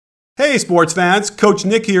Hey sports fans, Coach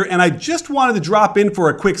Nick here, and I just wanted to drop in for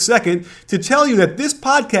a quick second to tell you that this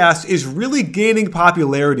podcast is really gaining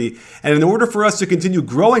popularity, and in order for us to continue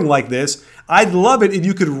growing like this, I'd love it if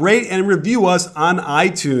you could rate and review us on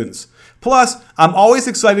iTunes. Plus, I'm always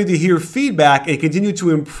excited to hear feedback and continue to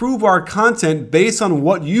improve our content based on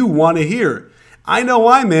what you want to hear. I know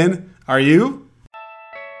I'm in. Are you?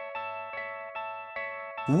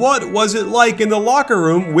 What was it like in the locker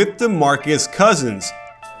room with DeMarcus Cousins?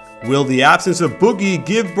 Will the absence of Boogie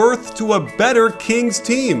give birth to a better Kings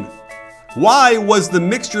team? Why was the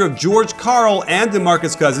mixture of George Karl and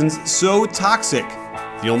DeMarcus Cousins so toxic?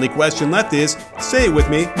 The only question left is, say it with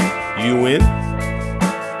me, you win?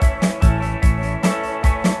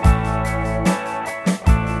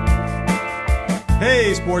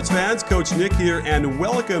 Hey sports fans, Coach Nick here, and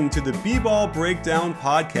welcome to the B-Ball Breakdown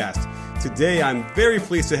Podcast. Today I'm very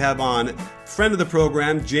pleased to have on friend of the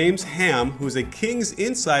program, James Ham, who's a Kings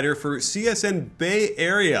insider for CSN Bay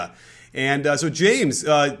Area. And so James,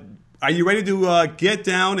 are you ready to get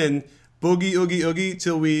down and boogie, oogie, oogie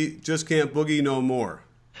till we just can't boogie no more?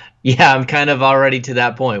 Yeah, I'm kind of already to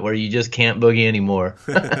that point where you just can't boogie anymore.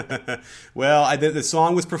 Well, the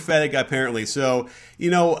song was prophetic, apparently. So,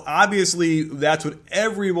 obviously that's what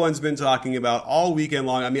everyone's been talking about all weekend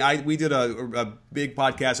long. I mean, we did a big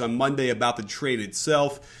podcast on Monday about the trade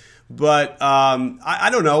itself. But I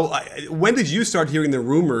don't know. When did you start hearing the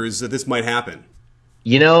rumors that this might happen?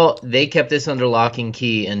 They kept this under lock and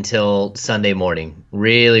key until Sunday morning.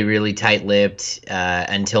 Really, really tight-lipped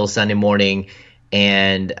until Sunday morning.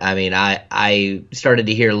 And, I mean, I started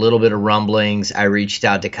to hear a little bit of rumblings. I reached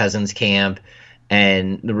out to Cousins camp,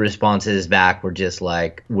 and the responses back were just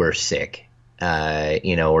like, we're sick.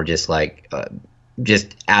 We're just like,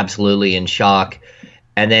 just absolutely in shock.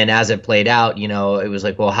 And then as it played out, it was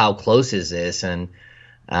like, well, how close is this? And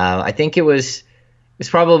I think it was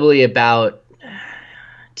probably about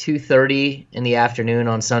 2:30 in the afternoon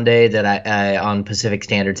on Sunday that I on Pacific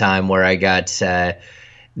Standard Time where I got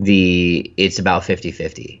it's about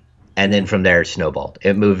 50-50. And then from there it snowballed.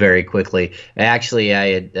 It moved very quickly. Actually, I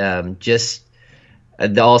had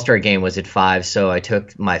the All-Star game was at 5, so I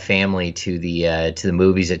took my family to the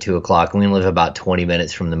movies at 2:00. We live about 20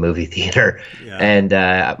 minutes from the movie theater. Yeah. And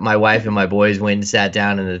my wife and my boys went and sat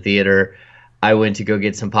down in the theater. I went to go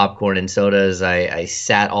get some popcorn and sodas. I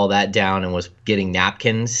sat all that down and was getting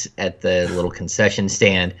napkins at the little concession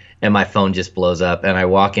stand, and my phone just blows up. And I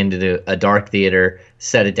walk into a dark theater,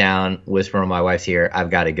 set it down, whisper in my wife's ear, I've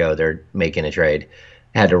got to go. They're making a trade.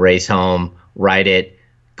 I had to race home, write it,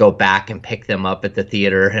 go back and pick them up at the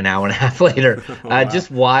theater an hour and a half later. Oh, wow.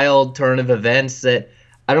 Just wild turn of events that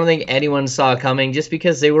I don't think anyone saw coming just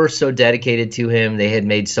because they were so dedicated to him. They had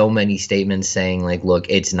made so many statements saying, like, look,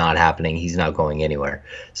 it's not happening. He's not going anywhere.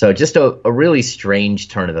 So just a really strange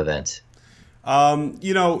turn of events.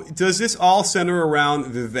 Does this all center around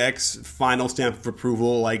Vivek's final stamp of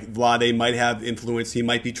approval? Like Vlade might have influence. He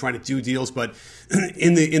might be trying to do deals, but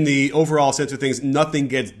in the overall sense of things, nothing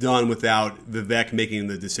gets done without Vivek making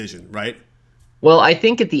the decision, right? Well, I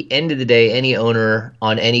think at the end of the day, any owner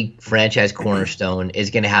on any franchise cornerstone is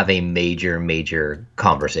going to have a major, major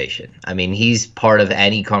conversation. I mean, he's part of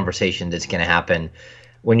any conversation that's going to happen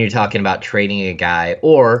when you're talking about trading a guy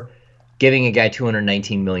or giving a guy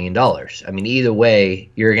 $219 million. I mean, either way,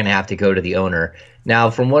 you're going to have to go to the owner. Now,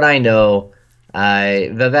 from what I know,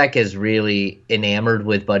 Vivek is really enamored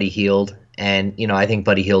with Buddy Hield. And, I think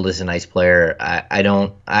Buddy Hield is a nice player.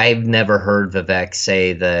 I've never heard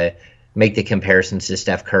Vivek make the comparisons to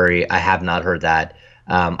Steph Curry. I have not heard that.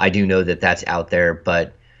 I do know that that's out there,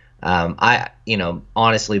 but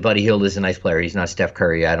honestly, Buddy Hield is a nice player. He's not Steph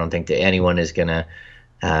Curry. I don't think that anyone is going to,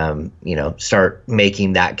 start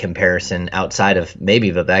making that comparison outside of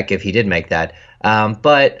maybe Vivek if he did make that.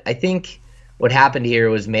 But I think what happened here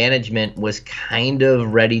was management was kind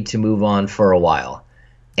of ready to move on for a while,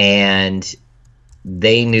 and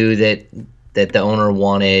they knew that the owner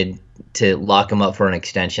wanted to lock him up for an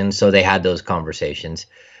extension, so they had those conversations.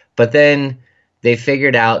 But then they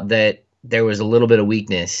figured out that there was a little bit of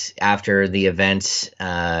weakness after the events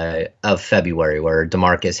of February, where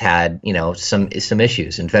DeMarcus had, some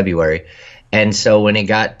issues in February. And so when it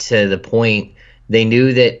got to the point, they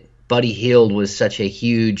knew that Buddy Hield was such a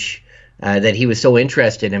huge, that he was so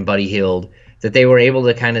interested in Buddy Hield that they were able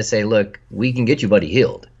to kind of say, look, we can get you Buddy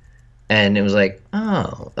Hield. And it was like,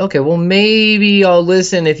 oh, okay, well, maybe I'll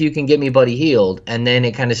listen if you can get me Buddy Hield. And then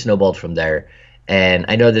it kind of snowballed from there. And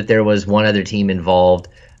I know that there was one other team involved.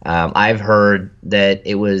 I've heard that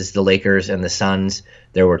it was the Lakers and the Suns.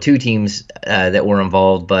 There were two teams that were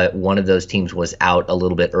involved, but one of those teams was out a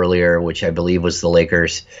little bit earlier, which I believe was the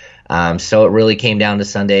Lakers. So it really came down to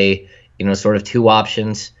Sunday, sort of two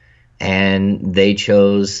options, and they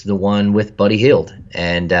chose the one with Buddy Hield.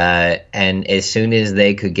 And as soon as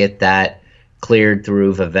they could get that cleared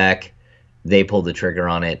through Vivek, they pulled the trigger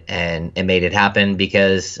on it and made it happen,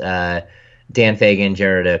 because Dan Fagan,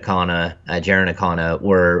 Jared Akana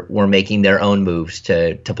were making their own moves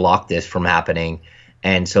to block this from happening.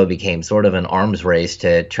 And so it became sort of an arms race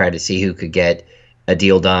to try to see who could get a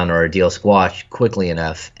deal done or a deal squashed quickly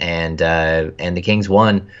enough. And the Kings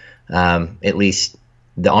won, at least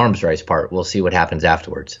the arms race part. We'll see what happens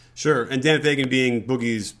afterwards. Sure. And Dan Fagan being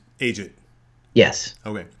Boogie's agent. Yes.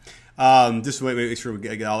 Okay. Just make sure we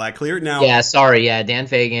get all that clear now. Yeah, sorry. Yeah, Dan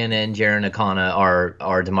Fagan and Jaron Akana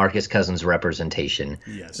are DeMarcus Cousins' representation.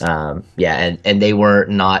 Yes. And they were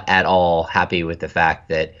not at all happy with the fact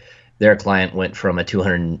that their client went from a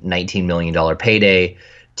 $219 million payday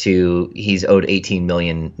to he's owed $18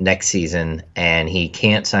 million next season, and he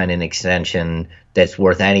can't sign an extension that's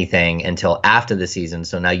worth anything until after the season.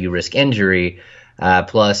 So now you risk injury.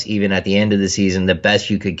 Plus, even at the end of the season, the best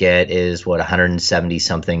you could get is 170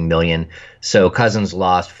 something million. So Cousins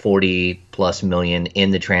lost 40 plus million in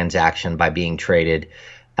the transaction by being traded.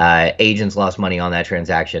 Agents lost money on that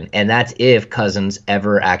transaction, and that's if Cousins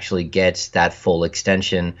ever actually gets that full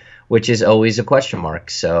extension, which is always a question mark.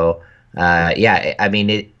 So, I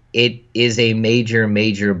mean, it is a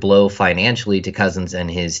major blow financially to Cousins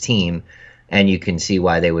and his team, and you can see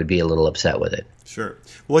why they would be a little upset with it. Sure.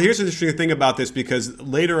 Well, here's an interesting thing about this, because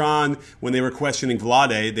later on, when they were questioning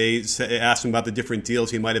Vlade, they asked him about the different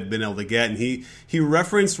deals he might have been able to get, and he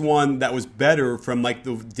referenced one that was better from like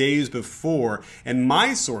the days before. And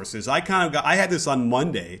my sources, I had this on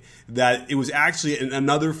Monday, that it was actually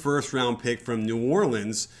another first round pick from New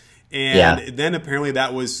Orleans. And then apparently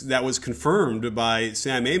that was confirmed by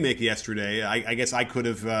Sam Amick yesterday. I guess I could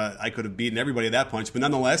have beaten everybody at that punch, but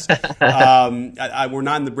nonetheless, we're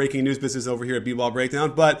not in the breaking news business over here at B-Ball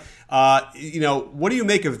Breakdown. But what do you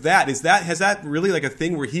make of that? Has that really like a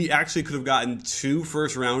thing where he actually could have gotten 2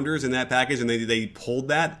 first rounders in that package, and they pulled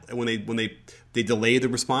that when they delayed the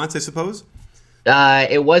response, I suppose?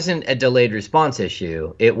 It wasn't a delayed response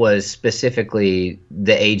issue. It was specifically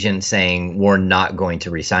the agent saying, we're not going to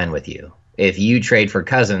re-sign with you. If you trade for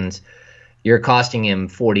Cousins, you're costing him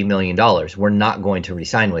 $40 million. We're not going to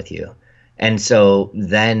re-sign with you. And so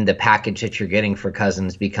then the package that you're getting for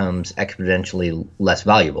Cousins becomes exponentially less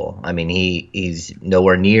valuable. I mean, he's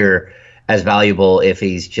nowhere near as valuable if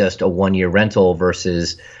he's just a 1-year rental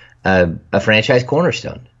versus a franchise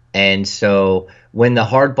cornerstone. And so when the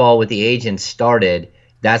hardball with the agents started,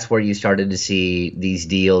 that's where you started to see these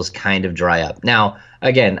deals kind of dry up. Now,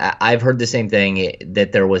 again, I've heard the same thing,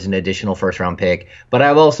 that there was an additional first-round pick, but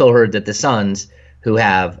I've also heard that the Suns, who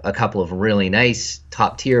have a couple of really nice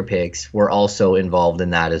top-tier picks, were also involved in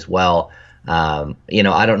that as well. I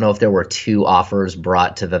don't know if there were 2 offers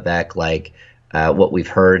brought to Vivek like what we've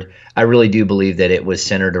heard. I really do believe that it was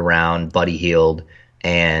centered around Buddy Hield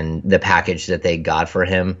and the package that they got for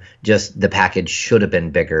him. Just the package should have been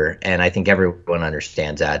bigger, and I think everyone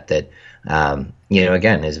understands that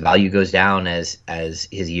again, his value goes down as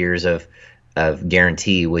his years of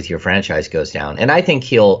guarantee with your franchise goes down. And I think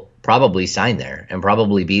he'll probably sign there and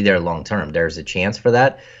probably be there long term. There's a chance for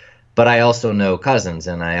that, but I also know Cousins,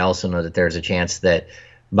 and I also know that there's a chance that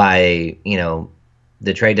by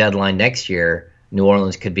the trade deadline next year, New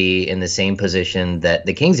Orleans could be in the same position that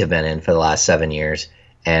the Kings have been in for the last 7 years,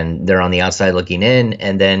 and they're on the outside looking in.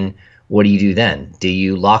 And then what do you do then? Do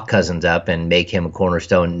you lock Cousins up and make him a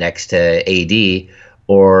cornerstone next to AD,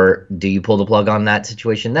 or do you pull the plug on that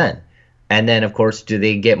situation then? And then, of course, do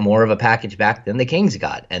they get more of a package back than the Kings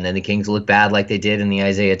got? And then the Kings look bad like they did in the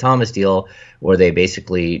Isaiah Thomas deal, where they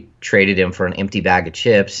basically traded him for an empty bag of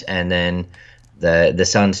chips, and then the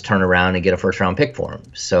Suns turn around and get a first-round pick for him.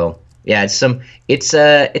 So yeah, it's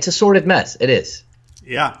a sordid mess. It is.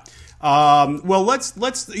 Yeah. Well, let's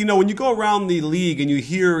when you go around the league and you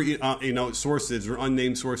hear sources or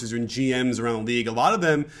unnamed sources or GMs around the league, a lot of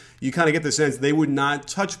them you kind of get the sense they would not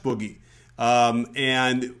touch Boogie.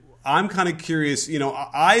 And I'm kind of curious.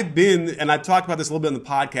 I've been, and I've talked about this a little bit on the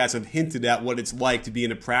podcast. I've hinted at what it's like to be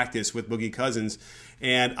in a practice with Boogie Cousins.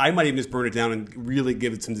 And I might even just burn it down and really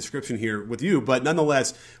give it some description here with you. But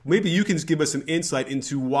nonetheless, maybe you can just give us some insight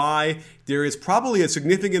into why there is probably a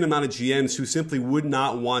significant amount of GMs who simply would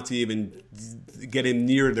not want to even get in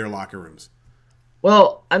near their locker rooms.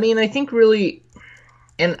 Well, I mean, I think really,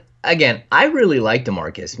 and again, I really like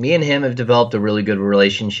DeMarcus. Me and him have developed a really good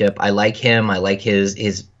relationship. I like him. I like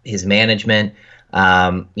his management. He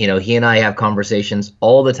and I have conversations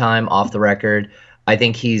all the time off the record. I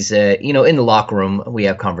think he's, in the locker room, we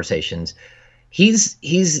have conversations.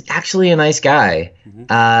 he's actually a nice guy,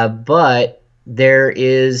 but there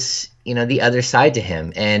is the other side to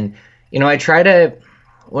him, and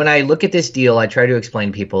when I look at this deal, I try to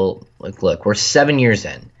explain to people, like, look, we're 7 years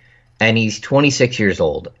in, and he's 26 years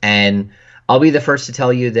old, and I'll be the first to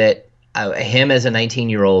tell you that him as a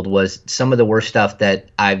 19-year-old was some of the worst stuff that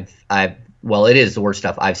it is the worst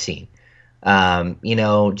stuff I've seen.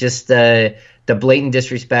 Just the blatant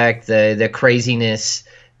disrespect, the craziness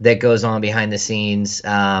that goes on behind the scenes.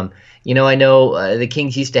 I know the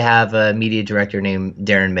Kings used to have a media director named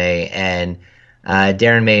Darren May, and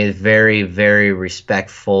Darren May is very, very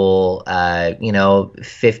respectful,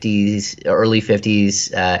 50s, early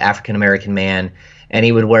 50s African-American man, and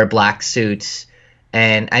he would wear black suits.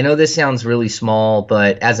 And I know this sounds really small,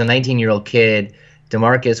 but as a 19-year-old kid,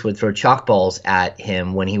 DeMarcus would throw chalk balls at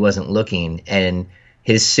him when he wasn't looking, and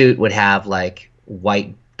his suit would have like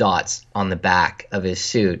white dots on the back of his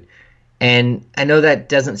suit. And I know that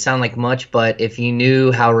doesn't sound like much, but if you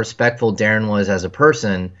knew how respectful Darren was as a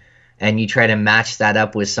person, and you try to match that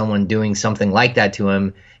up with someone doing something like that to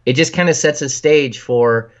him, it just kind of sets a stage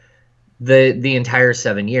for the entire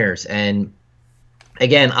 7 years. And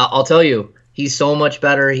again, I'll tell you, he's so much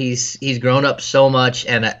better. He's grown up so much,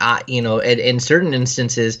 and in certain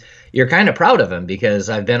instances, you're kind of proud of him because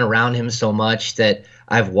I've been around him so much that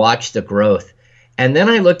I've watched the growth. And then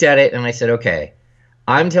I looked at it and I said, okay,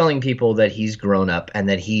 I'm telling people that he's grown up and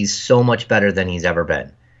that he's so much better than he's ever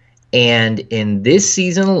been. And in this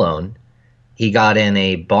season alone, he got in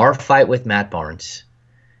a bar fight with Matt Barnes.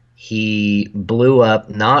 He blew up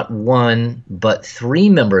not one, but 3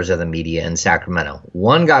 members of the media in Sacramento.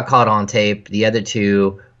 One got caught on tape. The other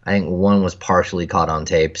 2, I think one was partially caught on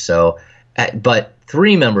tape. So, but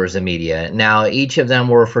 3 members of media. Now, each of them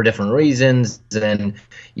were for different reasons, and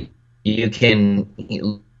you can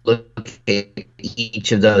look at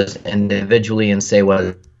each of those individually and say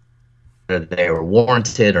whether they were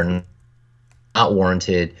warranted or not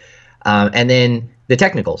warranted. And then the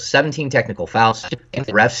technicals, 17 technical fouls. If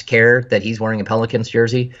the refs care that he's wearing a Pelicans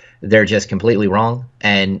jersey, they're just completely wrong.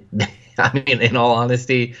 And I mean, in all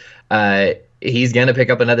honesty, he's going to pick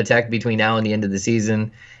up another tech between now and the end of the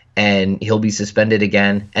season, and he'll be suspended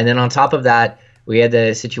again. And then on top of that, we had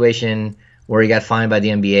the situation where he got fined by the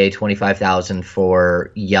NBA $25,000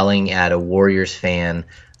 for yelling at a Warriors fan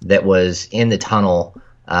that was in the tunnel.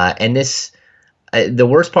 And this, the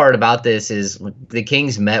worst part about this is the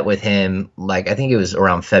Kings met with him, like, I think it was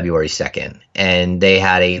around February 2nd, and they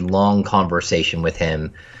had a long conversation with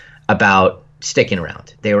him about sticking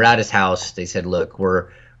around. They were at his house. They said, look, we're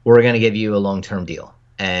going to give you a long-term deal.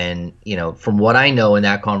 And, from what I know in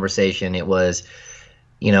that conversation, it was,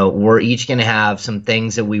 we're each going to have some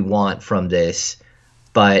things that we want from this,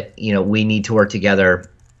 but, we need to work together.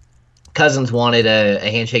 Cousins wanted a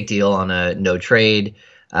handshake deal on a no trade,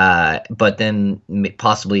 but then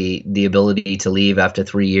possibly the ability to leave after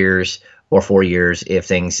 3 years or 4 years if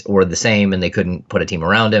things were the same and they couldn't put a team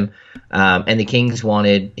around him. And the Kings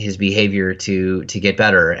wanted his behavior to get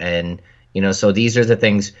better. And, so these are the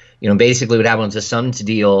things, basically what happened was the Suns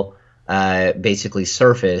deal basically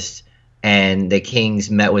surfaced, and the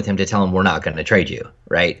Kings met with him to tell him, we're not going to trade you,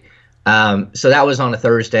 right? So that was on a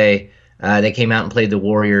Thursday. They came out and played the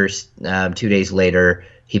Warriors 2 days later.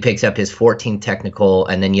 He picks up his 14th technical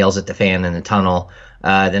and then yells at the fan in the tunnel.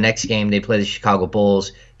 The next game, they play the Chicago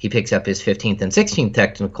Bulls. He picks up his 15th and 16th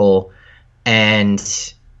technical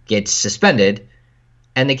and gets suspended.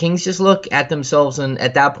 And the Kings just look at themselves, and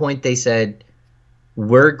at that point they said,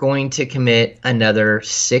 we're going to commit another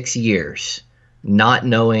 6 years not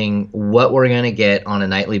knowing what we're going to get on a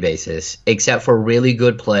nightly basis, except for really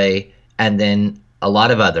good play and then a lot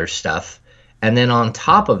of other stuff. And then on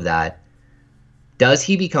top of that, does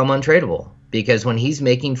he become untradeable? Because when he's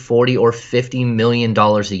making $40 or $50 million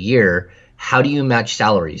a year, how do you match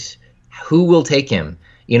salaries? Who will take him?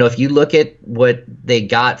 If you look at what they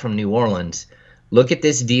got from New Orleans, look at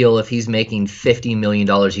this deal. If he's making $50 million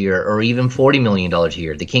a year or even $40 million a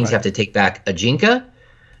year, the Kings have to take back Ajinka.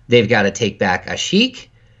 They've got to take back Ashik.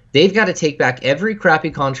 They've got to take back every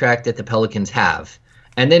crappy contract that the Pelicans have.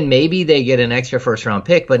 And then maybe they get an extra first-round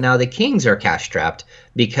pick, but now the Kings are cash-strapped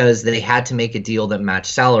because they had to make a deal that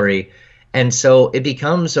matched salary. And so it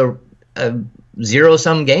becomes a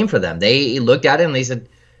zero-sum game for them. They looked at it and they said,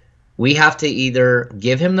 we have to either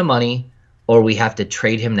give him the money or we have to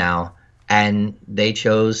trade him now. And they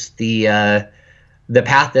chose the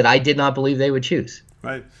path that I did not believe they would choose.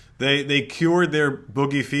 Right. They cured their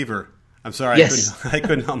boogie fever. I'm sorry, yes. I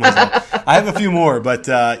couldn't help myself. I have a few more, but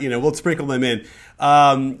we'll sprinkle them in.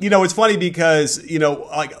 It's funny because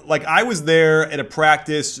like I was there at a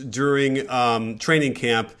practice during training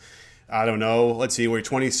camp I don't know. Let's see, we're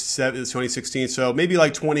 27, 2016, so maybe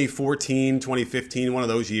like 2014, 2015, one of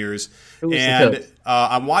those years. And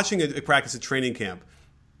I'm watching a practice at training camp.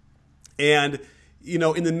 And, you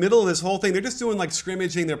know, in the middle of this whole thing, they're just doing like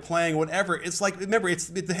scrimmaging, they're playing, whatever. It's like, remember,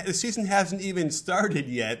 the season hasn't even started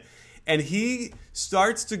yet. And he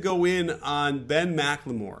starts to go in on Ben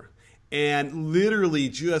McLemore. And literally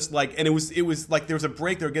just like, and it was like there was a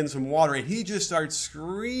break, they were getting some water, and he just started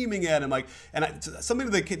screaming at him, like,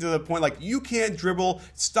 something to the point, like, you can't dribble,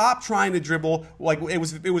 stop trying to dribble, like, it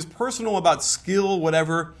was personal about skill,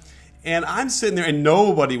 whatever. And I'm sitting there, and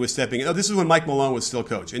nobody was stepping in. Oh, this is when Mike Malone was still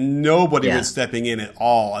coach, and nobody was stepping in at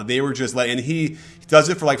all. They were just and he does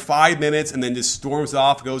it for like 5 minutes, and then just storms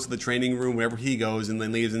off, goes to the training room, wherever he goes, and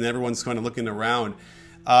then leaves, and everyone's kind of looking around.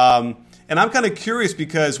 And I'm kind of curious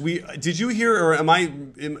because did you hear, or am I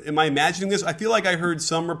imagining this? I feel like I heard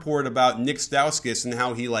some report about Nick Stauskas and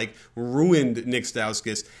how he like ruined Nick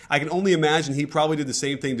Stauskas. I can only imagine he probably did the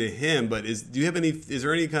same thing to him. But is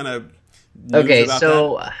there any kind of news about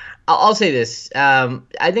that? I'll say this.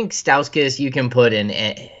 I think Stauskas you can put in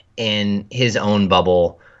his own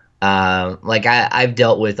bubble. Like I've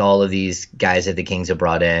dealt with all of these guys that the Kings have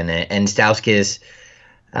brought in, and Stauskas.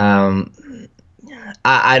 I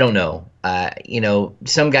don't know. You know,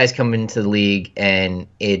 some guys come into the league and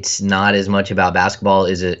it's not as much about basketball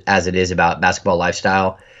as it is about basketball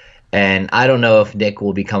lifestyle. And I don't know if Nick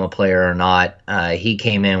will become a player or not. He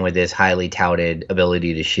came in with this highly touted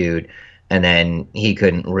ability to shoot, and then he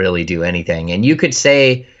couldn't really do anything. And you could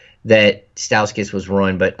say that Stauskas was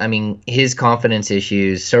ruined, but I mean, his confidence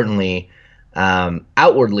issues, certainly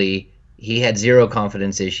outwardly, he had zero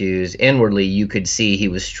confidence issues. Inwardly, you could see he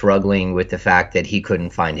was struggling with the fact that he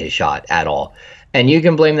couldn't find his shot at all. And you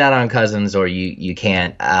can blame that on Cousins, or you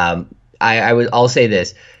can't. I'll say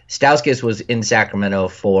this. Stauskas was in Sacramento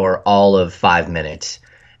for all of 5 minutes.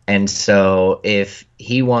 And so if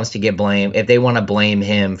he wants to get blamed, if they want to blame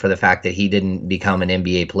him for the fact that he didn't become an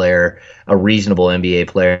NBA player, a reasonable NBA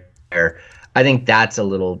player, I think that's a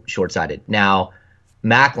little short-sighted. Now,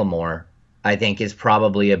 McLemore, I think, is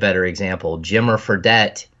probably a better example. Jimmer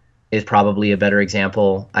Fredette is probably a better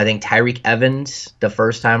example. I think Tyreke Evans, the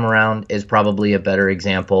first time around, is probably a better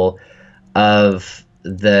example of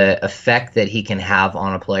the effect that he can have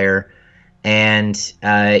on a player. And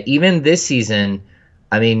even this season,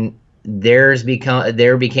 I mean,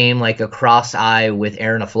 there became like a cross eye with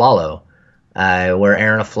Aaron Aflalo, where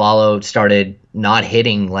Aaron Aflalo started not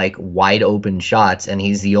hitting like wide open shots, and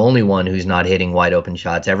he's the only one who's not hitting wide open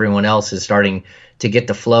shots. Everyone else is starting to get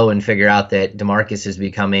the flow and figure out that DeMarcus is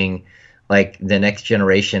becoming like the next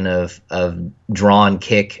generation of drawn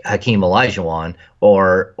kick Hakeem Olajuwon,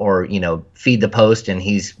 or you know, feed the post and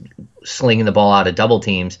he's slinging the ball out of double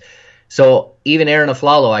teams. So even Aaron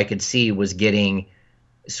Aflalo, I could see, was getting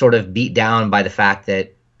sort of beat down by the fact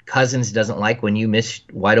that Cousins doesn't like when you miss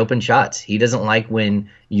wide open shots. He doesn't like when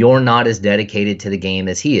you're not as dedicated to the game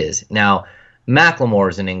as he is. Now, McLemore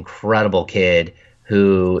is an incredible kid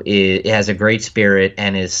who has a great spirit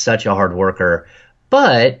and is such a hard worker.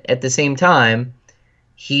 But at the same time,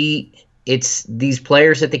 it's these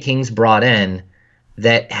players that the Kings brought in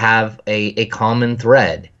that have a common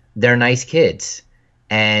thread. They're nice kids.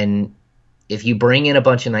 And if you bring in a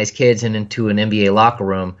bunch of nice kids into an NBA locker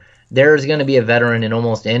room, there's going to be a veteran in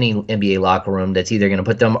almost any NBA locker room that's either going to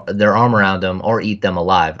put their arm around them or eat them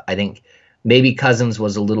alive. I think maybe Cousins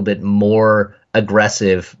was a little bit more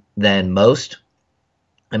aggressive than most.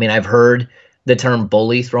 I mean, I've heard the term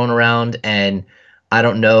bully thrown around, and I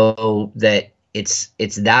don't know that it's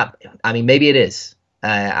that. I mean, maybe it is.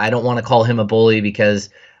 I don't want to call him a bully because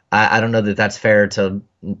I don't know that that's fair to,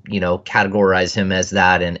 you know, categorize him as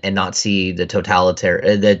that and not see the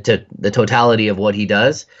totality of what he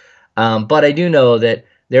does. But I do know that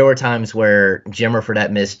there were times where Jimmer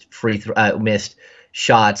Fredette missed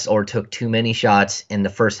shots or took too many shots in the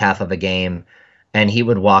first half of a game, and he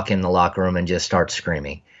would walk in the locker room and just start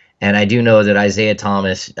screaming. And I do know that Isaiah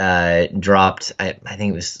Thomas dropped, I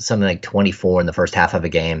think it was something like 24 in the first half of a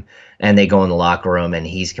game, and they go in the locker room and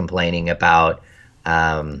he's complaining about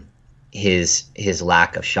his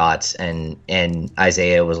lack of shots, and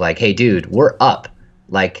Isaiah was like, "Hey, dude, we're up.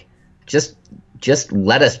 Like, just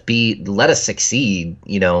let us succeed,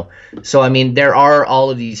 you know." So I mean, there are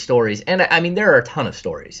all of these stories, and I mean, there are a ton of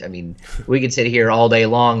stories. I mean, we could sit here all day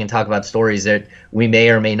long and talk about stories that we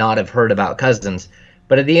may or may not have heard about Cousins.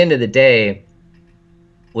 But at the end of the day,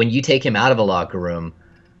 when you take him out of a locker room,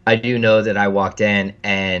 I do know that I walked in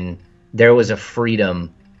and there was a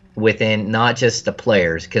freedom within not just the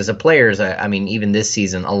players, because the players, I mean, even this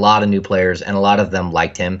season, a lot of new players and a lot of them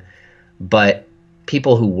liked him, but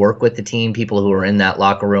people who work with the team, people who are in that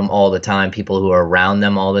locker room all the time, people who are around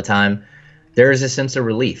them all the time, there is a sense of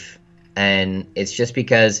relief. And it's just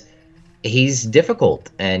because he's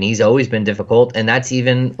difficult, and he's always been difficult. And that's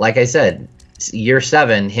even, like I said, year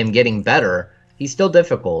 7, him getting better, he's still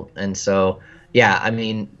difficult. And so, yeah, I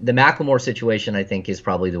mean, the Macklemore situation, I think, is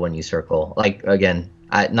probably the one you circle. Like, again,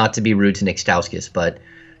 not to be rude to Nick Stauskas, but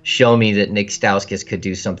show me that Nick Stauskas could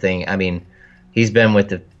do something. I mean, he's been with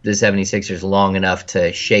the 76ers long enough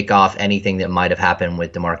to shake off anything that might have happened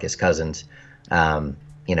with DeMarcus Cousins,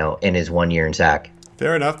 in his 1 year in Zach.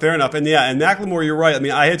 Fair enough. And yeah, and Macklemore, you're right. I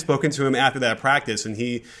mean, I had spoken to him after that practice, and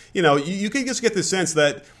he, you could just get the sense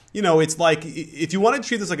that, it's like if you want to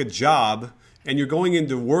treat this like a job, and you're going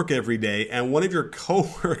into work every day, and one of your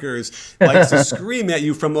coworkers likes to scream at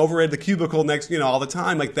you from over at the cubicle next, all the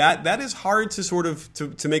time, like that is hard to sort of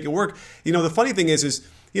to make it work. The funny thing is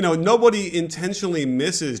nobody intentionally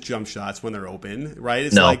misses jump shots when they're open, right?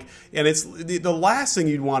 It's like, and it's the last thing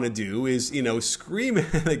you'd want to do is, scream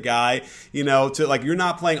at a guy, to like, you're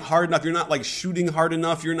not playing hard enough. You're not like shooting hard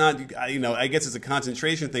enough. You're not, I guess it's a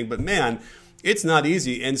concentration thing, but man, it's not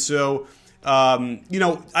easy. And so,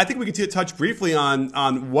 I think we could touch briefly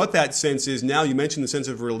on what that sense is now. You mentioned the sense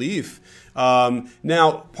of relief.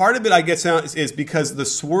 Now, part of it, I guess, is because the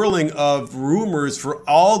swirling of rumors for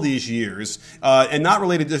all these years, and not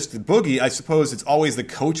related just to Boogie. I suppose it's always the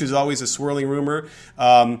coach is always a swirling rumor.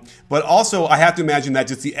 But also, I have to imagine that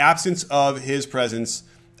just the absence of his presence,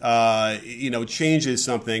 changes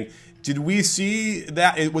something. Did we see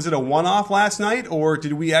that? Was it a one-off last night, or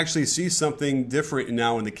did we actually see something different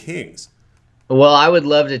now in the Kings? Well, I would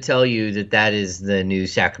love to tell you that is the new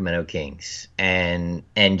Sacramento Kings, and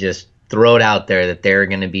just throw it out there that they're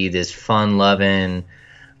going to be this fun-loving.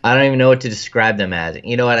 I don't even know what to describe them as.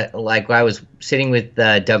 You know what? Like, I was sitting with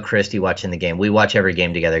Doug Christie watching the game. We watch every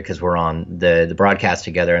game together because we're on the broadcast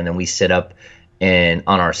together, and then we sit up on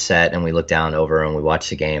our set and we look down over and we watch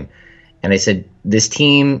the game. And I said, this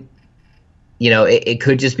team, it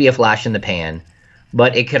could just be a flash in the pan.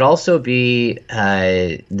 But it could also be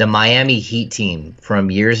the Miami Heat team from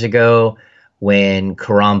years ago when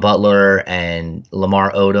Caron Butler and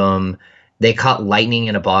Lamar Odom, they caught lightning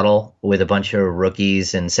in a bottle with a bunch of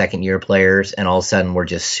rookies and second-year players, and all of a sudden were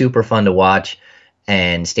just super fun to watch.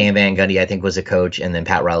 And Stan Van Gundy, I think, was a coach, and then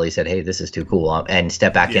Pat Riley said, hey, this is too cool, and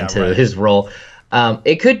stepped back into his role.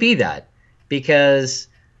 It could be that, because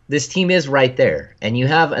this team is right there, and you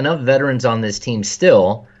have enough veterans on this team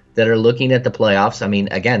still that are looking at the playoffs. I mean,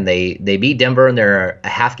 again, they beat Denver and they're a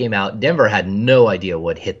half game out. Denver had no idea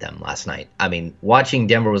what hit them last night. I mean, watching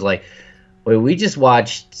Denver was like, well, we just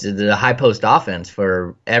watched the high post offense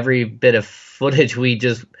for every bit of footage we've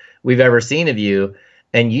ever seen of you,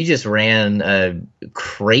 and you just ran a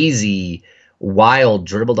crazy, wild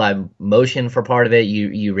dribble dive motion for part of it.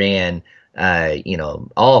 You ran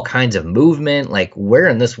all kinds of movement. Like, where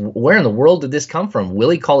in the world did this come from?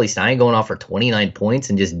 Willie Cauley-Stein going off for 29 points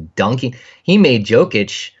and just dunking. He made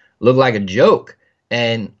Jokic look like a joke.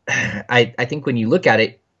 And I think when you look at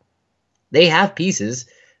it, they have pieces.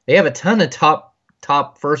 They have a ton of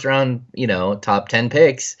top first round, top 10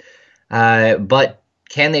 picks. But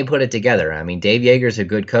can they put it together? I mean, Dave Yeager's a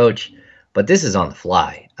good coach, but this is on the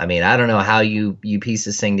fly. I mean, I don't know how you piece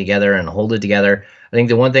this thing together and hold it together. I think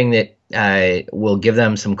the one thing that will give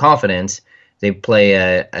them some confidence, they play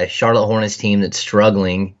a Charlotte Hornets team that's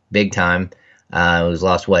struggling big time. It was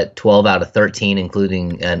lost, 12 out of 13,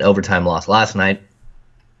 including an overtime loss last night.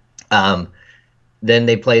 Then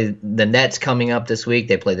they play the Nets coming up this week.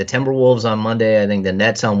 They play the Timberwolves on Monday. I think the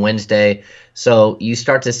Nets on Wednesday. So you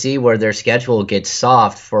start to see where their schedule gets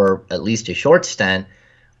soft for at least a short stint.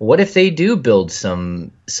 What if they do build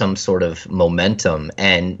some sort of momentum,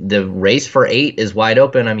 and the race for 8 is wide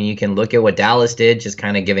open? I mean, you can look at what Dallas did, just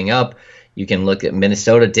kind of giving up. You can look at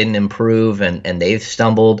Minnesota didn't improve, and they've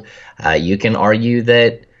stumbled. You can argue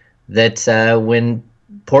that when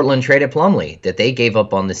Portland traded Plumlee, that they gave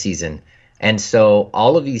up on the season. And so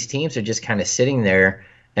all of these teams are just kind of sitting there,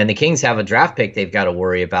 and the Kings have a draft pick they've got to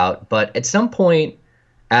worry about. But at some point,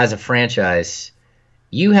 as a franchise,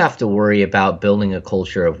 you have to worry about building a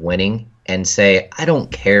culture of winning and say, I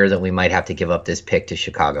don't care that we might have to give up this pick to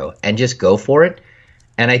Chicago, and just go for it.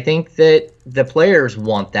 And I think that the players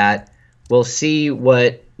want that. We'll see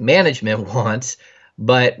what management wants.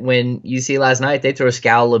 But when you see last night, they throw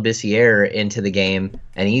Skal Labissiere into the game,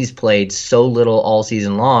 and he's played so little all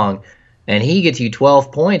season long, and he gets you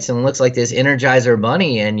 12 points and looks like this Energizer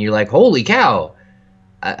bunny, and you're like, holy cow.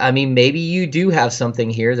 I mean, maybe you do have something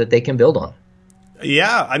here that they can build on.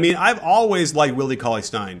 Yeah, I mean, I've always liked Willie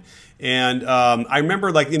Cauley-Stein. And I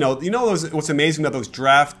remember, like, what's amazing about those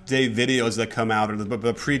draft day videos that come out, or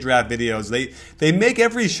the pre-draft videos, they make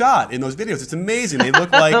every shot in those videos. It's amazing. They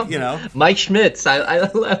look like, Mike Schmitz. I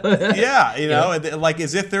love it. Yeah, like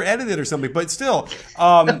as if they're edited or something. But still,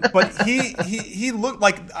 but he looked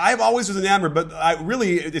like, I've always was enamored, but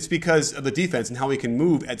it's because of the defense and how he can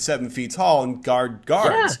move at 7 feet tall and guard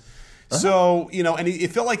guards. Yeah. So, and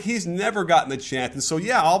it felt like he's never gotten the chance. And so,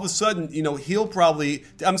 all of a sudden, he'll probably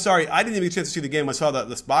 – I'm sorry, I didn't even get a chance to see the game. I saw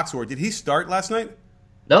this box score. Did he start last night?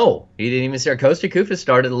 No, he didn't even start. Kosta Koufos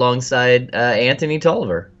started alongside Anthony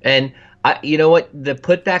Tolliver. And you know what? The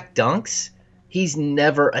putback dunks, he's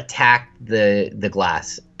never attacked the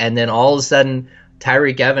glass. And then all of a sudden,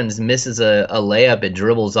 Tyreke Evans misses a layup, it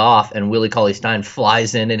dribbles off, and Willie Cauley-Stein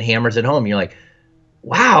flies in and hammers it home. You're like,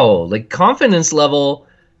 wow, like confidence level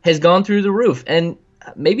 – has gone through the roof. And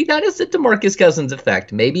maybe that is the DeMarcus Cousins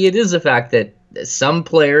effect. Maybe it is the fact that some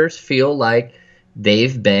players feel like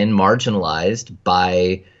they've been marginalized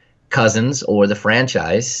by Cousins or the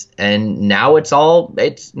franchise, and now it's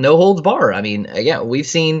no holds bar. I mean, again, we've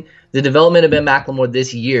seen the development of Ben McLemore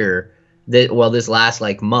this year, this last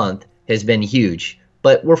month has been huge.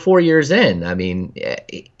 But we're 4 years in. I mean,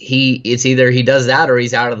 it's either he does that or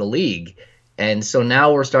he's out of the league. And so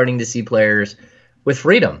now we're starting to see players with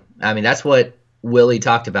freedom. I mean, that's what Willie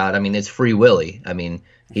talked about. I mean, it's Free Willie. I mean,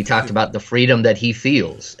 he talked about the freedom that he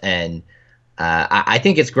feels. And I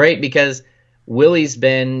think it's great because Willie's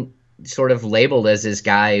been sort of labeled as this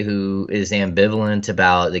guy who is ambivalent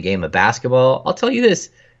about the game of basketball. I'll tell you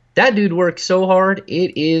this, that dude works so hard,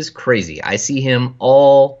 it is crazy. I see him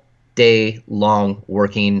all day long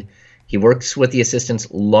working. He works with the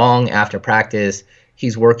assistants long after practice.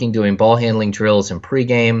 He's working doing ball handling drills and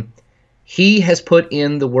pregame. He has put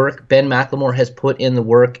in the work. Ben McLemore has put in the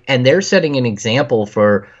work, and they're setting an example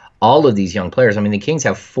for all of these young players. I mean, the Kings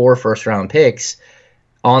have 4 first-round picks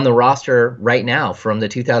on the roster right now from the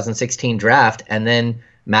 2016 draft, and then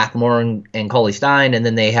McLemore and Cauley-Stein, and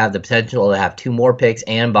then they have the potential to have 2 more picks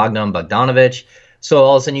and Bogdan Bogdanovic. So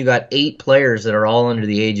all of a sudden you got 8 players that are all under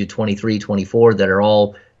the age of 23, 24 that are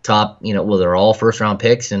all top, they're all first-round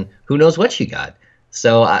picks, and who knows what you got.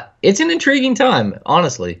 So it's an intriguing time,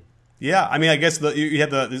 honestly. Yeah, I mean, I guess you have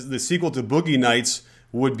the sequel to Boogie Nights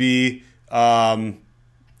would be, oh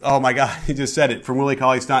my God, he just said it, from Willie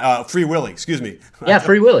Cauley-Stein, Free Willie, excuse me. Yeah,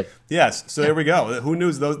 Free Willie. Yes, so there we go. Who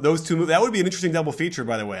knew those two movies? That would be an interesting double feature,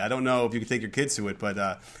 by the way. I don't know if you could take your kids to it,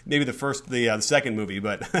 but maybe the second movie.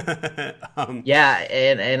 But yeah,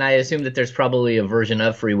 and I assume that there's probably a version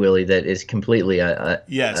of Free Willie that is completely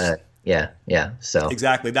yes. Yeah. So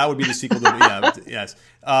exactly, that would be the sequel to yes.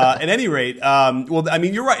 At any rate, well, I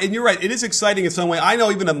mean, you're right, and you're right. It is exciting in some way. I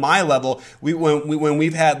know, even at my level, when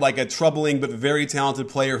we've had like a troubling but very talented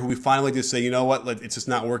player who we finally just say, you know what, it's just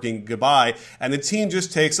not working, goodbye, and the team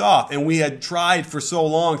just takes off. And we had tried for so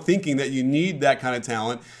long, thinking that you need that kind of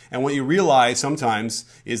talent. And what you realize sometimes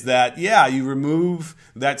is that, you remove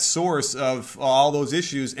that source of all those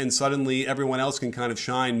issues, and suddenly everyone else can kind of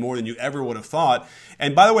shine more than you ever would have thought.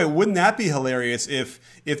 And by the way, wouldn't that be hilarious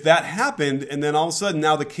if that happened, and then all of a sudden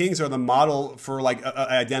now the Kings are the model for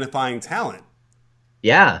identifying talent?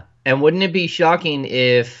 Yeah, and wouldn't it be shocking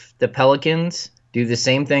if the Pelicans do the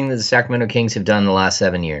same thing that the Sacramento Kings have done in the last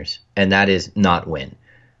 7 years, and that is not win?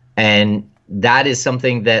 And that is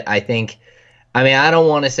something that I think, I mean, I don't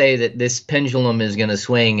want to say that this pendulum is going to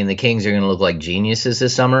swing and the Kings are going to look like geniuses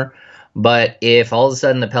this summer, but if all of a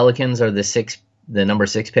sudden the Pelicans are the number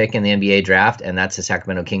 6 pick in the NBA draft, and that's the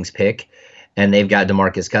Sacramento Kings pick, and they've got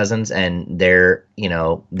DeMarcus Cousins, and they're,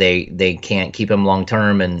 they can't keep him long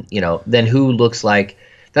term, and then who looks like?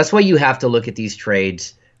 That's why you have to look at these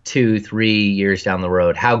trades 2-3 years down the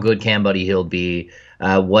road. How good can Buddy Hield be?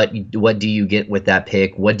 What do you get with that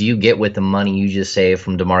pick? What do you get with the money you just saved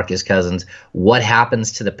from DeMarcus Cousins? What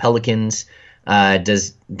happens to the Pelicans?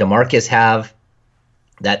 Does DeMarcus have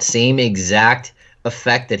that same exact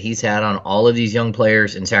effect that he's had on all of these young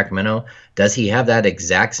players in Sacramento? Does he have that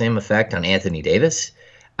exact same effect on Anthony Davis?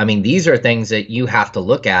 I mean, these are things that you have to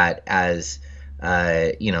look at as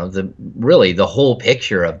the whole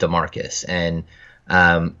picture of DeMarcus and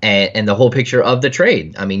the whole picture of the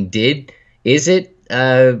trade. I mean, is it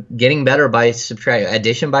getting better by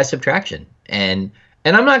addition by subtraction? And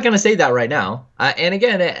I'm not going to say that right now. And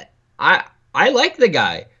again, I like the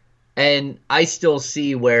guy, and I still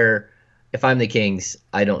see where, if I'm the Kings,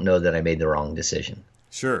 I don't know that I made the wrong decision.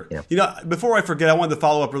 Sure. You know? Before I forget, I wanted to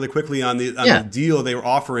follow up really quickly on the deal they were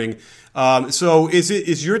offering. So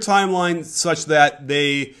is your timeline such that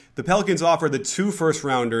the Pelicans offered the 2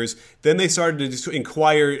 first-rounders, then they started to just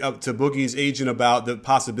inquire up to Boogie's agent about the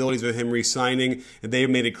possibilities of him re-signing, and they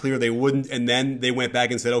made it clear they wouldn't, and then they went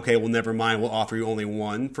back and said, okay, well, never mind, we'll offer you only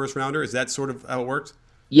 1 first-rounder? Is that sort of how it worked?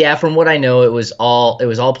 Yeah, from what I know, it was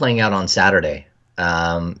all playing out on Saturday.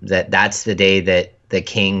 That's the day that the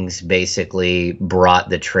Kings basically brought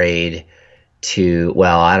the trade to,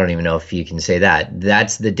 well, I don't even know if you can say that.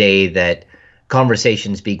 That's the day that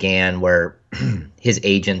conversations began where his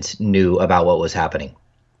agents knew about what was happening.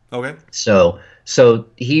 Okay. So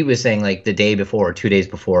he was saying like the day before, 2 days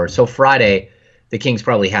before. So Friday, the Kings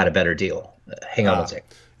probably had a better deal. Hang on one second.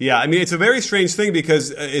 Yeah, I mean, it's a very strange thing because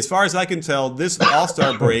as far as I can tell, this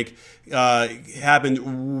All-Star break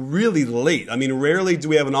happened really late. I mean, rarely do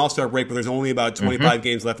we have an All-Star break where there's only about 25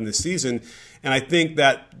 games left in the season. And I think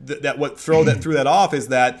that what threw that off is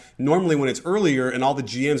that normally when it's earlier and all the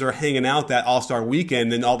GMs are hanging out that All-Star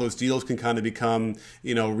weekend, then all those deals can kind of become,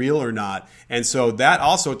 real or not. And so that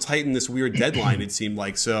also tightened this weird deadline, it seemed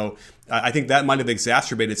like. So I think that might have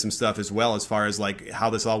exacerbated some stuff as well as far as like how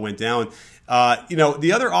this all went down.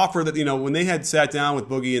 The other offer that, when they had sat down with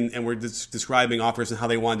Boogie and were describing offers and how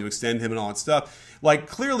they wanted to extend him and all that stuff, like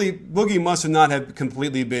clearly Boogie must have not have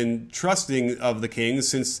completely been trusting of the Kings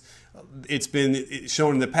since it's been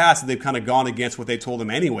shown in the past that they've kind of gone against what they told him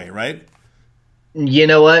anyway, right? You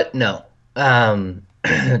know what? No.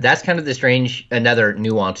 That's kind of another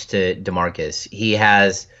nuance to DeMarcus. He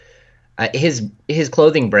has his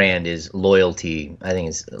clothing brand is Loyalty. I think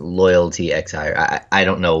it's Loyalty XI. I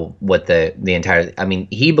don't know what the entire. I mean,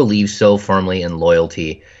 he believes so firmly in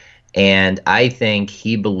loyalty, and I think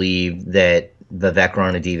he believed that Vivek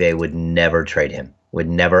Ranadive would never trade him, would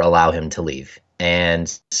never allow him to leave,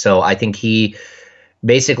 and so I think he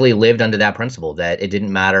basically lived under that principle that it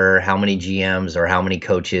didn't matter how many GMs or how many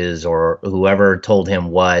coaches or whoever told him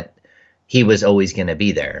what, he was always going to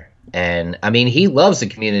be there. And I mean, he loves the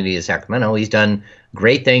community of Sacramento. He's done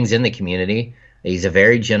great things in the community. He's a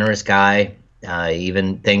very generous guy.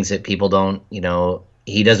 Even things that people don't,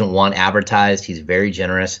 he doesn't want advertised. He's very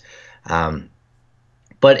generous.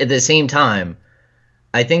 But at the same time,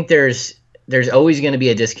 I think there's always going to be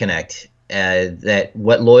a disconnect that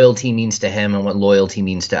what loyalty means to him and what loyalty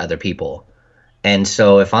means to other people. And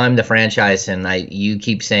so if I'm the franchise and you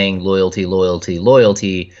keep saying loyalty, loyalty,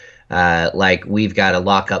 loyalty, like we've got to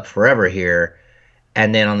lock up forever here,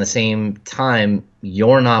 and then on the same time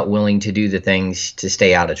you're not willing to do the things to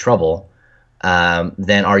stay out of trouble,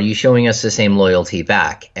 then are you showing us the same loyalty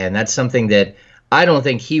back? And that's something that I don't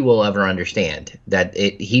think he will ever understand, that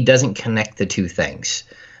he doesn't connect the two things.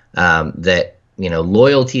 That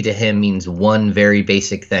loyalty to him means one very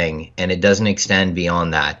basic thing, and it doesn't extend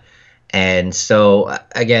beyond that. And so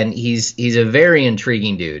again, he's a very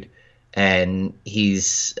intriguing dude. And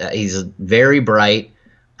he's very bright,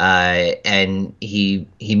 and he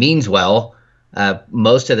means well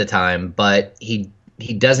most of the time, but he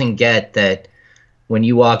doesn't get that when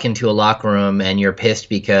you walk into a locker room and you're pissed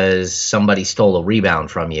because somebody stole a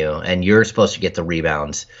rebound from you and you're supposed to get the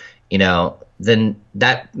rebounds, then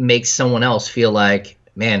that makes someone else feel like,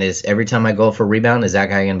 man, is every time I go for a rebound, is that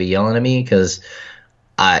guy going to be yelling at me because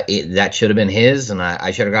that should have been his and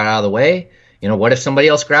I should have got out of the way? What if somebody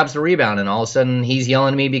else grabs the rebound and all of a sudden he's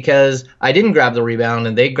yelling at me because I didn't grab the rebound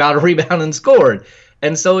and they got a rebound and scored?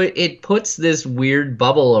 And so it puts this weird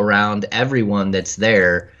bubble around everyone that's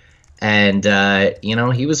there. And,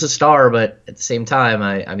 he was a star, but at the same time,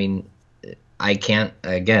 I can't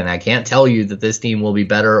tell you that this team will be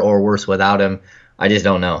better or worse without him. I just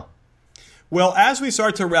don't know. Well, as we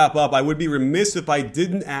start to wrap up, I would be remiss if I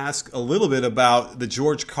didn't ask a little bit about the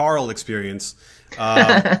George Karl experience with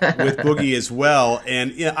Boogie as well.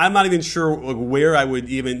 And I'm not even sure where I would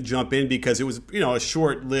even jump in because it was, a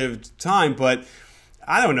short-lived time. But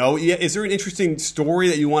I don't know. Is there an interesting story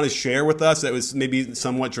that you want to share with us that was maybe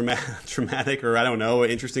somewhat dramatic or, I don't know,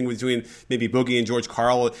 interesting between maybe Boogie and George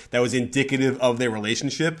Karl that was indicative of their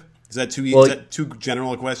relationship? Is that too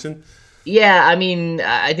general a question? Yeah,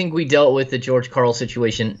 I think we dealt with the George Karl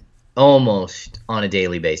situation almost on a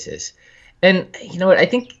daily basis. And you know what? I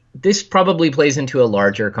think this probably plays into a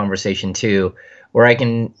larger conversation too, where I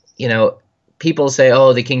can, people say,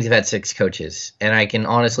 oh, the Kings have had 6 coaches. And I can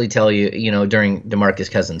honestly tell you, during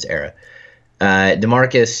DeMarcus Cousins' era,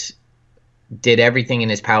 DeMarcus did everything in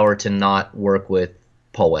his power to not work with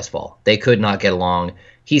Paul Westphal. They could not get along.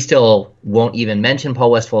 He still won't even mention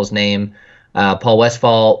Paul Westphal's name. Paul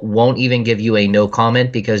Westphal won't even give you a no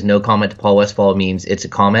comment because no comment to Paul Westphal means it's a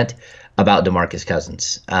comment. about DeMarcus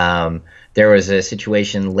Cousins. There was a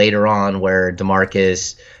situation later on where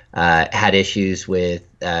DeMarcus had issues with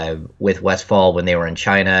Westphal when they were in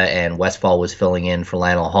China, and Westphal was filling in for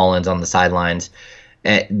Lionel Hollins on the sidelines.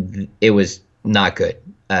 It was not good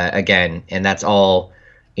again, and that's all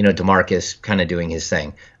DeMarcus kind of doing his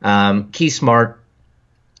thing. Keith Smart,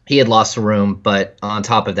 he had lost the room, but on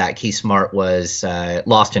top of that, Keith Smart was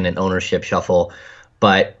lost in an ownership shuffle.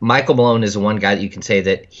 But Michael Malone is the one guy that you can say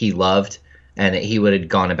that he loved and that he would have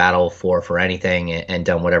gone to battle for anything and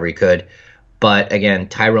done whatever he could. But again,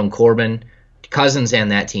 Tyrone Corbin, Cousins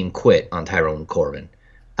and that team quit on Tyrone Corbin.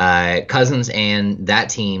 Cousins and that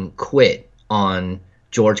team quit on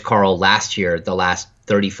George Karl last year, the last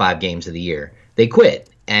 35 games of the year. They quit.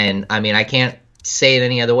 And I mean, I can't say it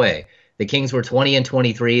any other way. The Kings were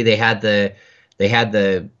 20-23. They had the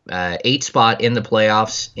 8th spot in the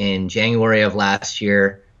playoffs in January of last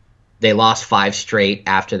year. They lost 5 straight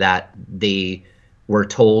after that. They were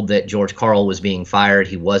told that George Karl was being fired.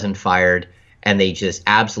 He wasn't fired. And they just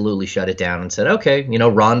absolutely shut it down and said, okay,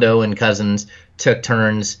 Rondo and Cousins took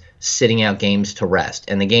turns sitting out games to rest.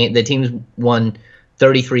 And the teams won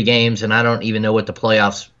 33 games, and I don't even know what the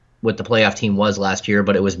playoff team was last year,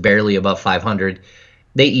 but it was barely above 500.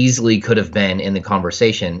 They easily could have been in the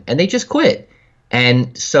conversation, and they just quit.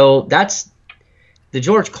 And so that's the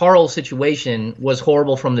George Karl situation was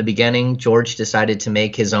horrible from the beginning. George decided to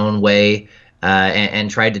make his own way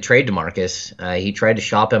and tried to trade DeMarcus. He tried to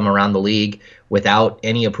shop him around the league without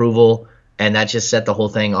any approval, and that just set the whole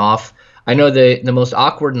thing off. I know the most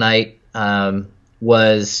awkward night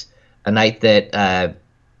was a night that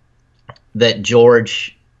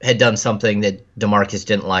George had done something that DeMarcus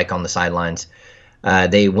didn't like on the sidelines.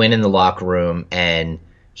 They went in the locker room, and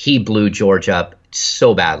he blew George up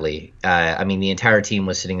so badly. I mean, the entire team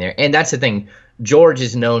was sitting there. And that's the thing. George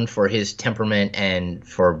is known for his temperament and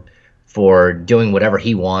for doing whatever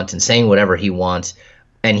he wants and saying whatever he wants.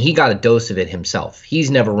 And he got a dose of it himself.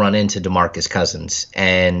 He's never run into DeMarcus Cousins.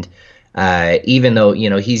 And even though,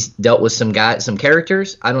 he's dealt with some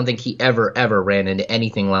characters, I don't think he ever ran into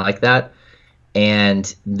anything like that.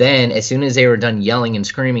 And then as soon as they were done yelling and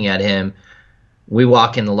screaming at him, we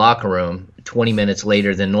walk in the locker room 20 minutes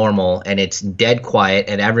later than normal, and it's dead quiet,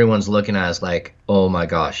 and everyone's looking at us like, oh my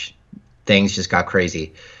gosh, things just got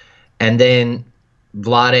crazy. And then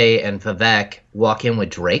Vlade and Vivek walk in with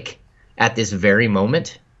Drake at this very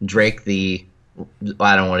moment. Drake, Degrassi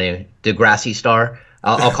star,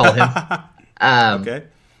 I'll call him. Okay.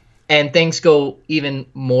 And things go even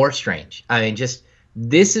more strange. I mean,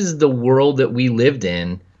 this is the world that we lived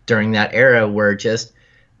in during that era where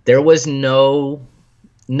there was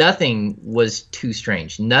nothing was too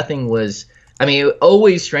strange. Nothing was,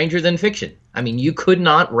 always stranger than fiction. I mean, you could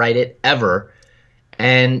not write it ever.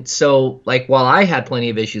 And so, while I had plenty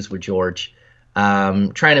of issues with George,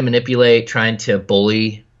 trying to manipulate, trying to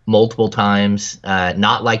bully multiple times,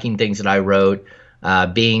 not liking things that I wrote,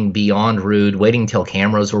 being beyond rude, waiting till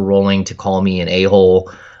cameras were rolling to call me an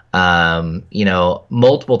a-hole,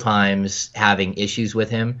 multiple times having issues with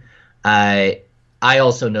him. I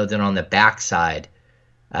also know that on the backside,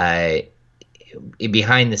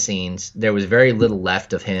 behind the scenes, there was very little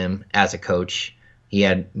left of him as a coach. He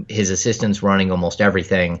had his assistants running almost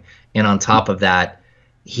everything. And on top of that,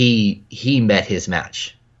 he met his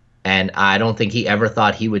match. And I don't think he ever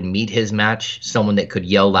thought he would meet his match, someone that could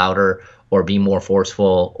yell louder or be more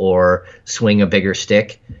forceful or swing a bigger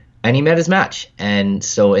stick. And he met his match. And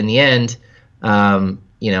so in the end, the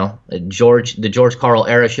George Karl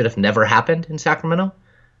era should have never happened in Sacramento.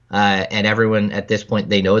 And everyone at this point,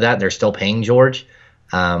 they know that. They're still paying George.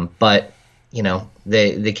 But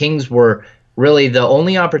the Kings were really the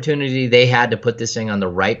only opportunity they had to put this thing on the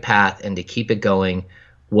right path and to keep it going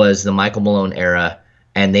was the Michael Malone era.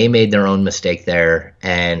 And they made their own mistake there.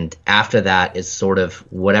 And after that, it's sort of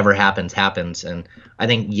whatever happens, happens. And I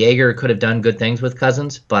think Jaeger could have done good things with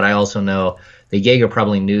Cousins, but I also know that Jaeger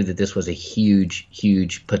probably knew that this was a huge,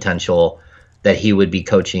 huge potential that he would be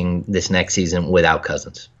coaching this next season without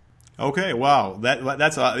Cousins. Okay, wow.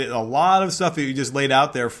 That's a lot of stuff that you just laid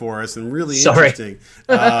out there for us, and really interesting.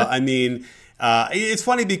 It's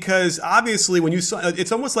funny because obviously when you saw,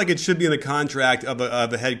 it's almost like it should be in the contract of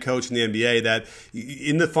a head coach in the NBA that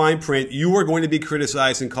in the fine print you are going to be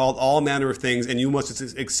criticized and called all manner of things, and you must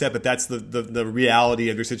accept that that's the reality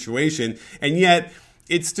of your situation. And yet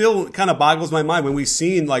it still kind of boggles my mind when we've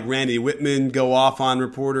seen like Randy Whitman go off on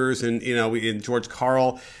reporters and in George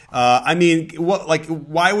Karl.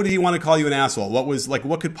 Why would he want to call you an asshole?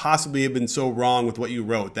 What could possibly have been so wrong with what you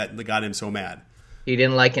wrote that got him so mad? He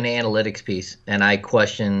didn't like an analytics piece, and I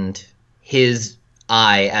questioned his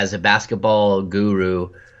eye as a basketball guru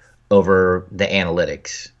over the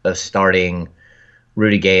analytics of starting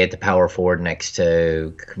Rudy Gay at the power forward next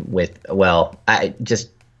to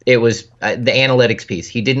it was the analytics piece.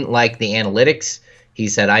 He didn't like the analytics. He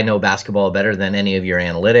said, I know basketball better than any of your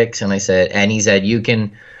analytics. And he said, you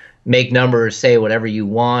can make numbers, say whatever you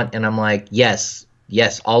want. And I'm like, yes,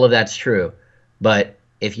 all of that's true. But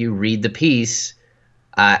if you read the piece,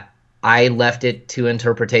 I left it to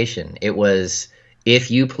interpretation. It was, if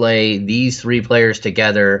you play these three players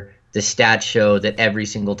together, the stats show that every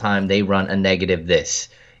single time they run a negative this.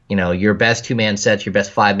 Your best 2-man sets, your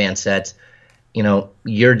best 5-man sets,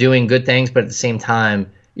 you're doing good things, but at the same time,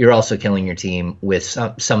 you're also killing your team with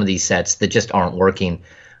some of these sets that just aren't working.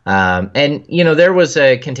 And there was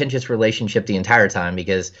a contentious relationship the entire time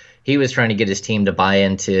because he was trying to get his team to buy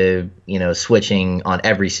into, switching on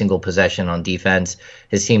every single possession on defense.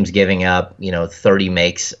 His team's giving up, 30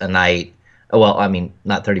 makes a night. Well, I mean,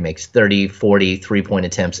 not 30 makes, 30, 40 3-point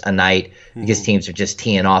attempts a night because teams are just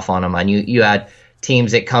teeing off on him. And you had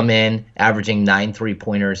teams that come in averaging 9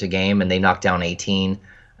 3-pointers a game and they knock down 18.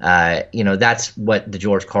 That's what the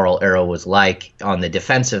George Karl era was like on the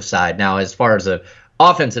defensive side. Now, as far as the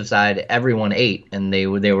offensive side, everyone ate and they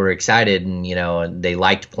were excited and they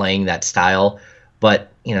liked playing that style.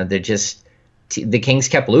 But the Kings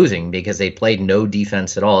kept losing because they played no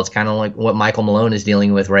defense at all. It's kind of like what Michael Malone is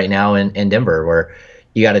dealing with right now in Denver, where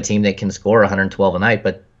you got a team that can score 112 a night,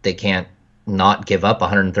 but they can't not give up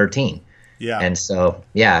 113. Yeah. And so,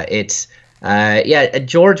 it's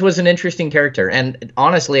George was an interesting character. And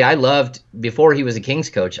honestly, I loved, before he was a Kings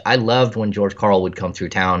coach, I loved when George Karl would come through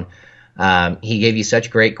town. He gave you such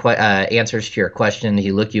great answers to your question.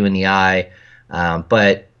 He looked you in the eye.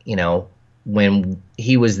 But when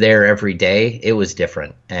he was there every day, it was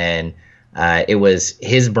different. And it was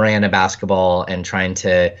his brand of basketball and trying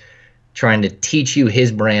to teach you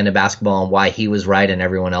his brand of basketball and why he was right and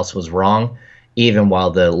everyone else was wrong, even while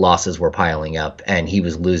the losses were piling up and he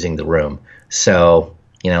was losing the room. So,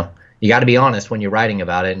 you got to be honest when you're writing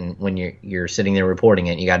about it, and when you're sitting there reporting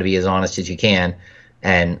it, you got to be as honest as you can.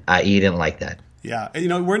 And he didn't like that. Yeah,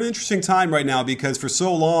 we're in an interesting time right now because for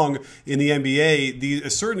so long in the NBA, a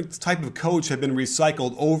certain type of coach had been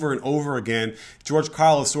recycled over and over again. George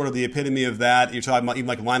Karl is sort of the epitome of that. You're talking about even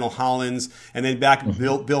like Lionel Hollins, and then back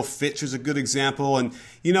Bill Fitch is a good example. And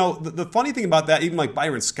the funny thing about that, even like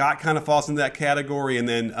Byron Scott kind of falls into that category, and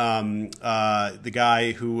then the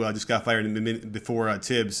guy who just got fired in the minute before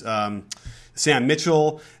Tibbs. Sam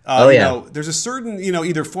Mitchell, there's a certain,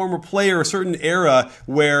 either former player or a certain era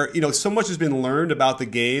where, so much has been learned about the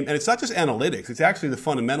game. And it's not just analytics, it's actually the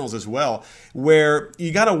fundamentals as well, where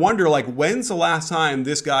you got to wonder, like, when's the last time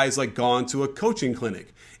this guy's like gone to a coaching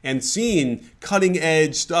clinic and seen cutting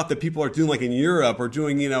edge stuff that people are doing, like in Europe or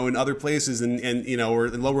doing, in other places and or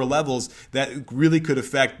in lower levels that really could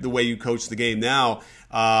affect the way you coach the game now.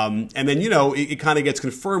 And then, it kind of gets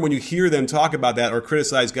confirmed when you hear them talk about that or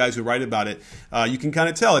criticize guys who write about it. You can kind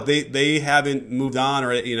of tell that they haven't moved on,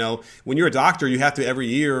 or, when you're a doctor, you have to every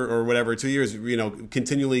year or whatever, 2 years,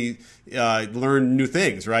 continually learn new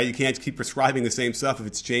things, right? You can't keep prescribing the same stuff if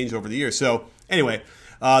it's changed over the years. So anyway,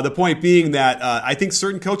 the point being that I think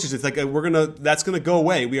certain coaches, it's like that's gonna go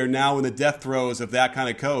away. We are now in the death throes of that kind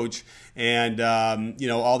of coach, and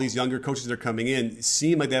all these younger coaches that are coming in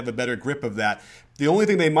seem like they have a better grip of that. The only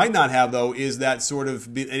thing they might not have, though, is that sort of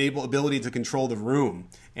ability to control the room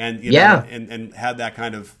and and have that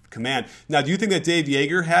kind of command. Now, do you think that Dave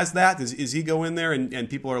Joerger has that? Is he go in there and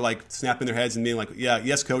people are like snapping their heads and being like, "Yeah,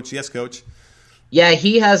 yes, coach, yes, coach"? Yeah,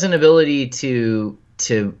 he has an ability to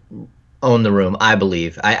own the room, I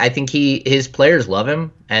believe. I think his players love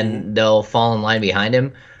him and they'll fall in line behind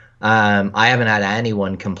him. I haven't had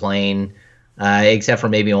anyone complain. Except for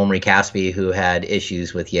maybe Omri Caspi, who had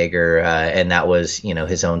issues with Joerger, and that was,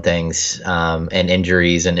 his own things, and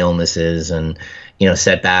injuries and illnesses and,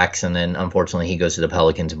 setbacks. And then unfortunately he goes to the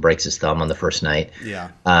Pelicans and breaks his thumb on the first night. Yeah.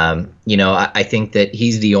 I think that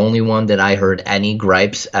he's the only one that I heard any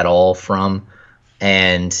gripes at all from.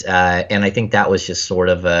 And I think that was just sort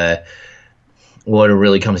of what it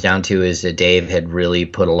really comes down to is that Dave had really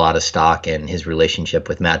put a lot of stock in his relationship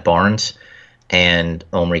with Matt Barnes. And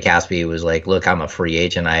Omri Caspi was like, look, I'm a free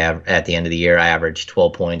agent. At the end of the year, I averaged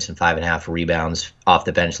 12 points and 5.5 rebounds off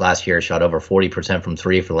the bench last year, shot over 40% from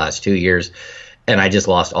three for the last 2 years. And I just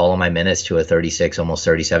lost all of my minutes to a 36, almost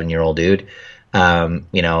 37-year-old dude.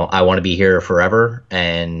 I want to be here forever,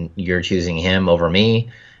 and you're choosing him over me.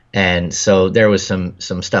 And so there was some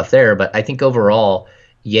stuff there. But I think overall,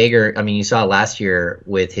 Joerger, you saw last year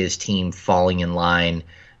with his team falling in line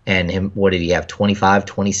And what did he have, 25,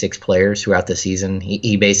 26 players throughout the season?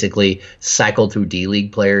 He basically cycled through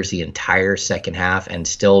D-League players the entire second half and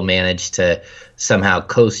still managed to somehow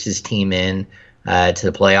coast his team in to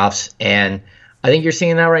the playoffs. And I think you're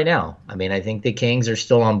seeing that right now. I mean, I think the Kings are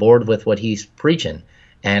still on board with what he's preaching.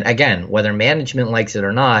 And again, whether management likes it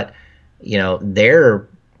or not, their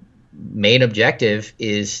main objective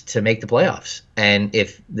is to make the playoffs. And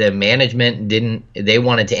if the management they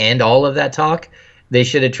wanted to end all of that talk, they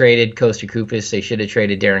should have traded Kosta Koufos. They should have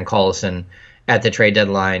traded Darren Collison at the trade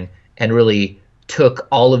deadline and really took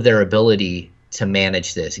all of their ability to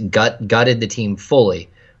manage this, gutted the team fully.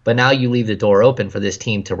 But now you leave the door open for this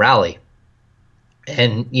team to rally,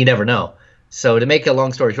 and you never know. So to make a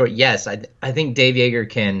long story short, yes, I think Dave Joerger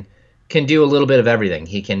can do a little bit of everything.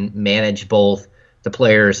 He can manage both the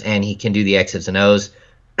players and he can do the X's and O's.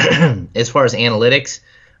 As far as analytics,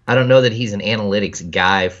 I don't know that he's an analytics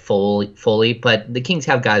guy fully, but the Kings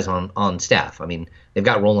have guys on staff. I mean, they've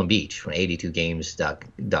got Roland Beach from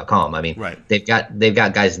 82games.com. I mean, right. they've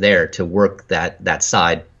got guys there to work that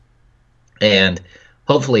side. And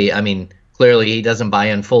hopefully, I mean, clearly he doesn't buy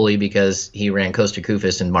in fully because he ran Kosta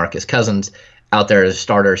Koufos and Marcus Cousins out there as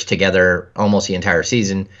starters together almost the entire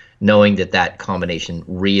season, knowing that combination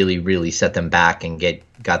really, really set them back and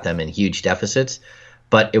got them in huge deficits.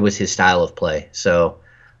 But it was his style of play. So,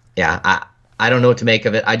 yeah, I don't know what to make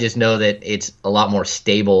of it. I just know that it's a lot more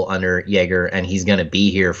stable under Joerger, and he's going to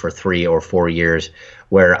be here for 3 or 4 years,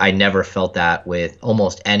 where I never felt that with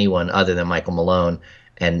almost anyone other than Michael Malone,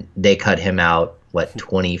 and they cut him out,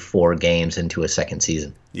 24 games into a second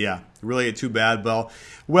season. Yeah, really too bad, Bill.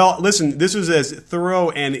 Well, listen, this was as thorough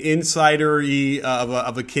and insider-y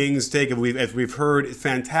of a Kings take as we've heard.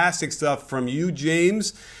 Fantastic stuff from you,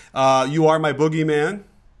 James. You are my boogeyman.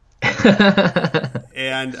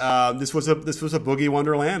 And this was a boogie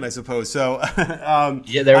wonderland, I suppose. So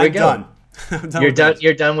yeah, there we go. Done.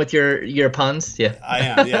 You're done with your puns. Yeah, I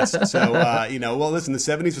am. Yes. So well, listen, the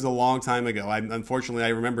 70s was a long time ago. Unfortunately, I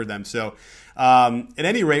remember them. So at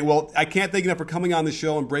any rate, well, I can't thank you enough for coming on the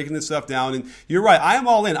show and breaking this stuff down. And you're right, I am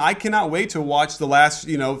all in. I cannot wait to watch the last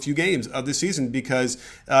few games of the season, because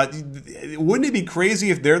wouldn't it be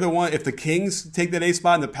crazy if if the Kings take that A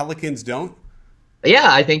spot and the Pelicans don't?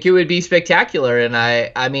 Yeah, I think it would be spectacular. And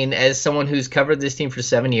I mean, as someone who's covered this team for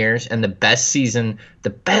 7 years, and the best season,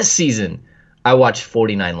 I watched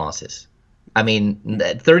 49 losses. I mean,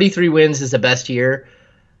 33 wins is the best year.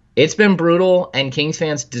 It's been brutal, and Kings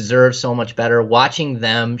fans deserve so much better. Watching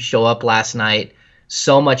them show up last night,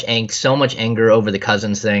 so much angst, so much anger over the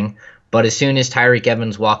Cousins thing. But as soon as Tyreke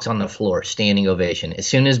Evans walks on the floor, standing ovation. As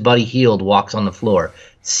soon as Buddy Hield walks on the floor,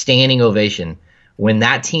 standing ovation. When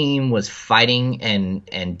that team was fighting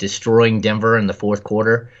and destroying Denver in the fourth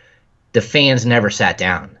quarter, the fans never sat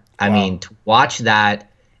down. I mean, to watch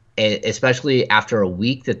that, especially after a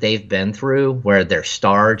week that they've been through where their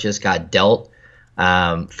star just got dealt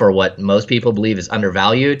for what most people believe is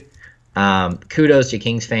undervalued. Kudos to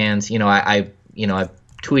Kings fans. I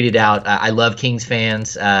tweeted out, I love Kings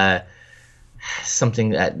fans. Something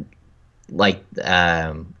that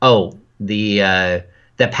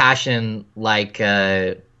the passion, like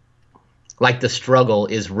the struggle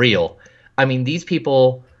is real. I mean, these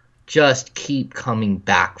people just keep coming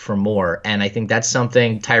back for more. And I think that's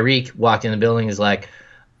something. Tyreke walked in the building, is like,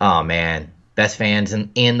 oh man, best fans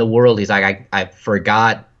in the world. He's like, I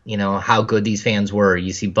forgot, how good these fans were.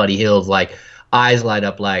 You see Buddy Hield, like, eyes light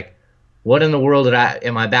up, like, what in the world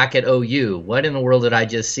am I back at OU? What in the world did I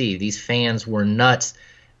just see? These fans were nuts.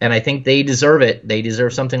 And I think they deserve it. They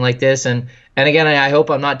deserve something like this. And again, I hope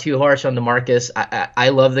I'm not too harsh on DeMarcus. I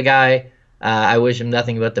love the guy. I wish him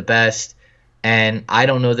nothing but the best. And I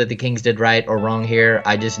don't know that the Kings did right or wrong here.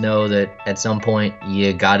 I just know that at some point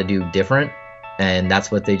you got to do different. And that's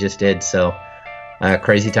what they just did. So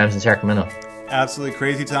crazy times in Sacramento. Absolutely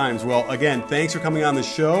crazy times. Well, again, thanks for coming on the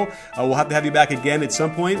show. We'll have to have you back again at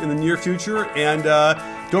some point in the near future. And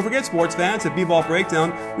don't forget, sports fans, at B-Ball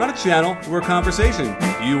Breakdown, not a channel, we're a conversation.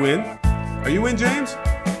 You in? Are you in, James?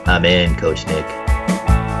 I'm in, Coach Nick.